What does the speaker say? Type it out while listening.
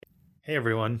Hey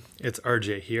everyone, it's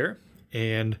RJ here,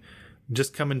 and I'm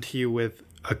just coming to you with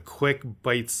a quick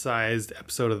bite-sized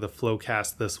episode of the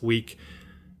Flowcast this week.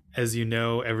 As you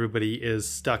know, everybody is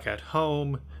stuck at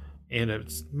home, and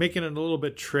it's making it a little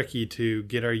bit tricky to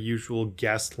get our usual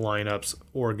guest lineups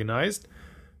organized.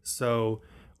 So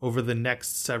over the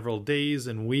next several days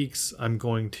and weeks, I'm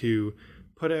going to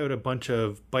put out a bunch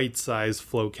of bite-sized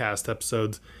Flowcast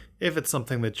episodes. If it's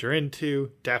something that you're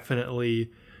into,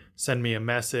 definitely send me a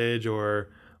message or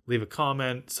leave a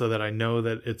comment so that I know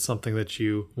that it's something that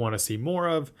you want to see more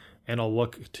of, and I'll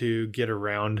look to get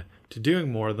around to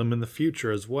doing more of them in the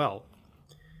future as well.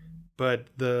 But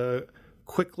the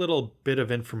quick little bit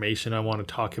of information I want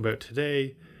to talk about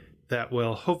today that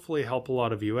will hopefully help a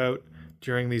lot of you out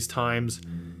during these times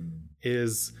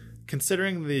is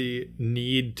considering the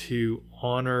need to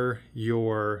honor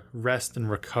your rest and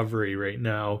recovery right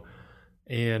now.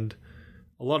 And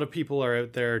a lot of people are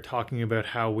out there talking about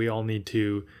how we all need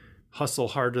to hustle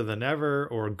harder than ever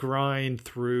or grind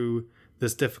through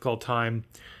this difficult time.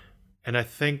 And I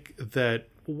think that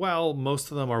while most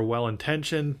of them are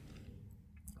well-intentioned,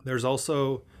 there's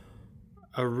also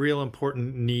a real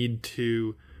important need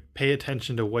to pay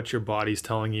attention to what your body's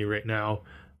telling you right now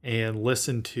and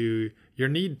listen to your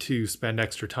need to spend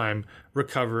extra time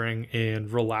recovering and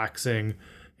relaxing.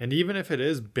 And even if it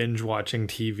is binge watching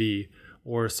TV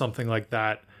or something like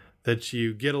that, that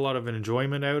you get a lot of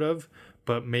enjoyment out of,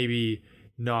 but maybe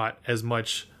not as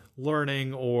much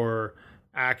learning or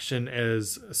action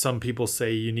as some people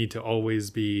say you need to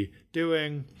always be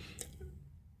doing.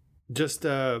 Just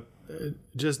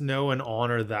know and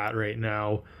honor that right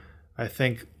now. I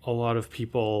think a lot of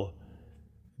people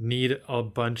need a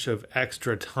bunch of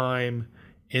extra time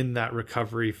in that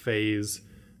recovery phase,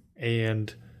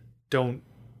 and don't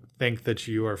think that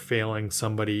you are failing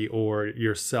somebody or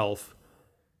yourself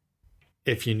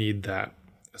if you need that.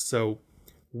 So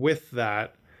with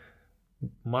that,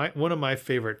 one of my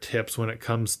favorite tips when it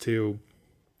comes to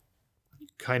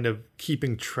kind of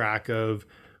keeping track of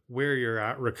where you're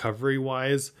at recovery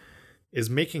wise is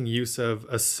making use of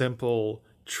a simple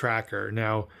tracker.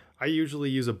 Now, I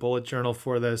usually use a bullet journal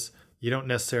for this. You don't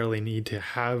necessarily need to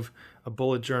have a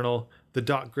bullet journal. The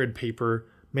dot grid paper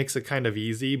makes it kind of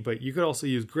easy, but you could also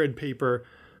use grid paper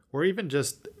or even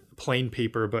just plain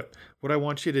paper. But what I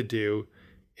want you to do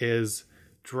is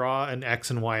draw an X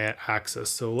and Y axis.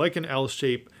 So like an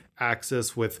L-shaped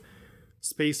axis with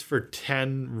space for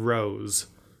 10 rows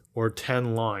or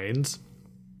 10 lines.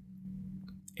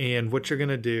 And what you're going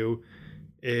to do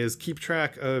is keep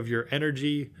track of your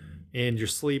energy and your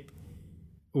sleep,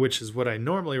 which is what I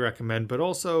normally recommend, but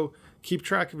also keep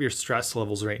track of your stress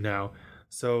levels right now.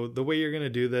 So the way you're going to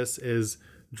do this is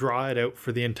draw it out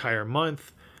for the entire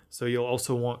month. So you'll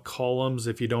also want columns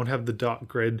if you don't have the dot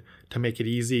grid to make it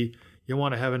easy. You'll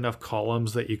want to have enough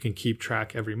columns that you can keep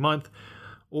track every month.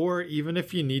 Or even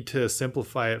if you need to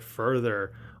simplify it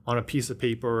further on a piece of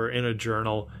paper or in a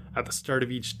journal at the start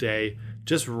of each day,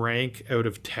 just rank out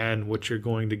of 10 what you're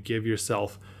going to give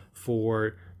yourself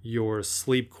for your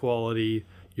sleep quality,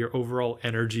 your overall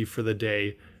energy for the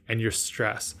day, and your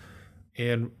stress.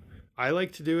 And I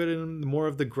like to do it in more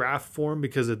of the graph form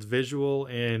because it's visual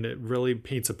and it really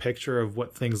paints a picture of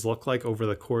what things look like over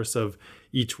the course of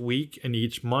each week and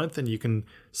each month. And you can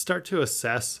start to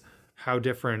assess how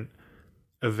different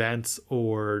events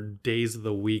or days of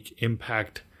the week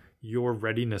impact your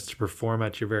readiness to perform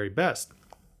at your very best.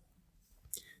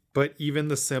 But even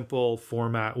the simple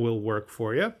format will work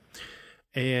for you.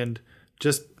 And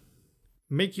just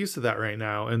make use of that right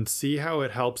now and see how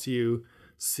it helps you.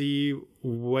 See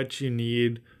what you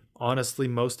need. Honestly,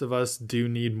 most of us do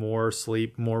need more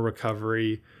sleep, more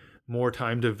recovery, more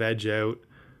time to veg out,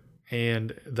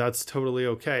 and that's totally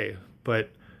okay.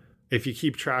 But if you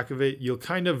keep track of it, you'll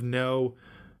kind of know,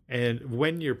 and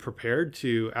when you're prepared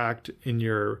to act in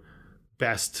your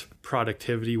best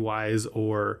productivity wise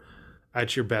or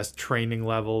at your best training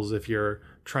levels if you're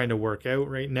trying to work out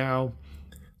right now.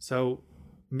 So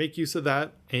make use of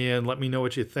that and let me know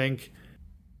what you think.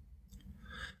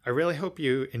 I really hope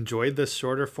you enjoyed this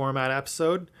shorter format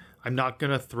episode. I'm not going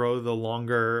to throw the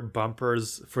longer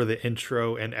bumpers for the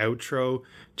intro and outro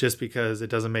just because it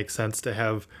doesn't make sense to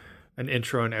have an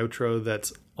intro and outro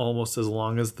that's almost as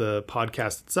long as the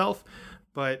podcast itself.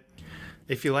 But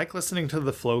if you like listening to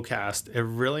the Flowcast, it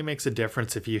really makes a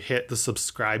difference if you hit the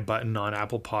subscribe button on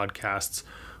Apple Podcasts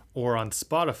or on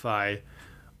Spotify,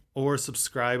 or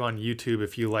subscribe on YouTube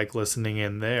if you like listening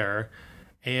in there.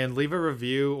 And leave a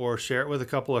review or share it with a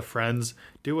couple of friends.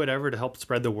 Do whatever to help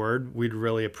spread the word. We'd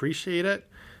really appreciate it.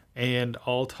 And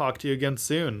I'll talk to you again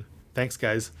soon. Thanks,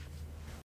 guys.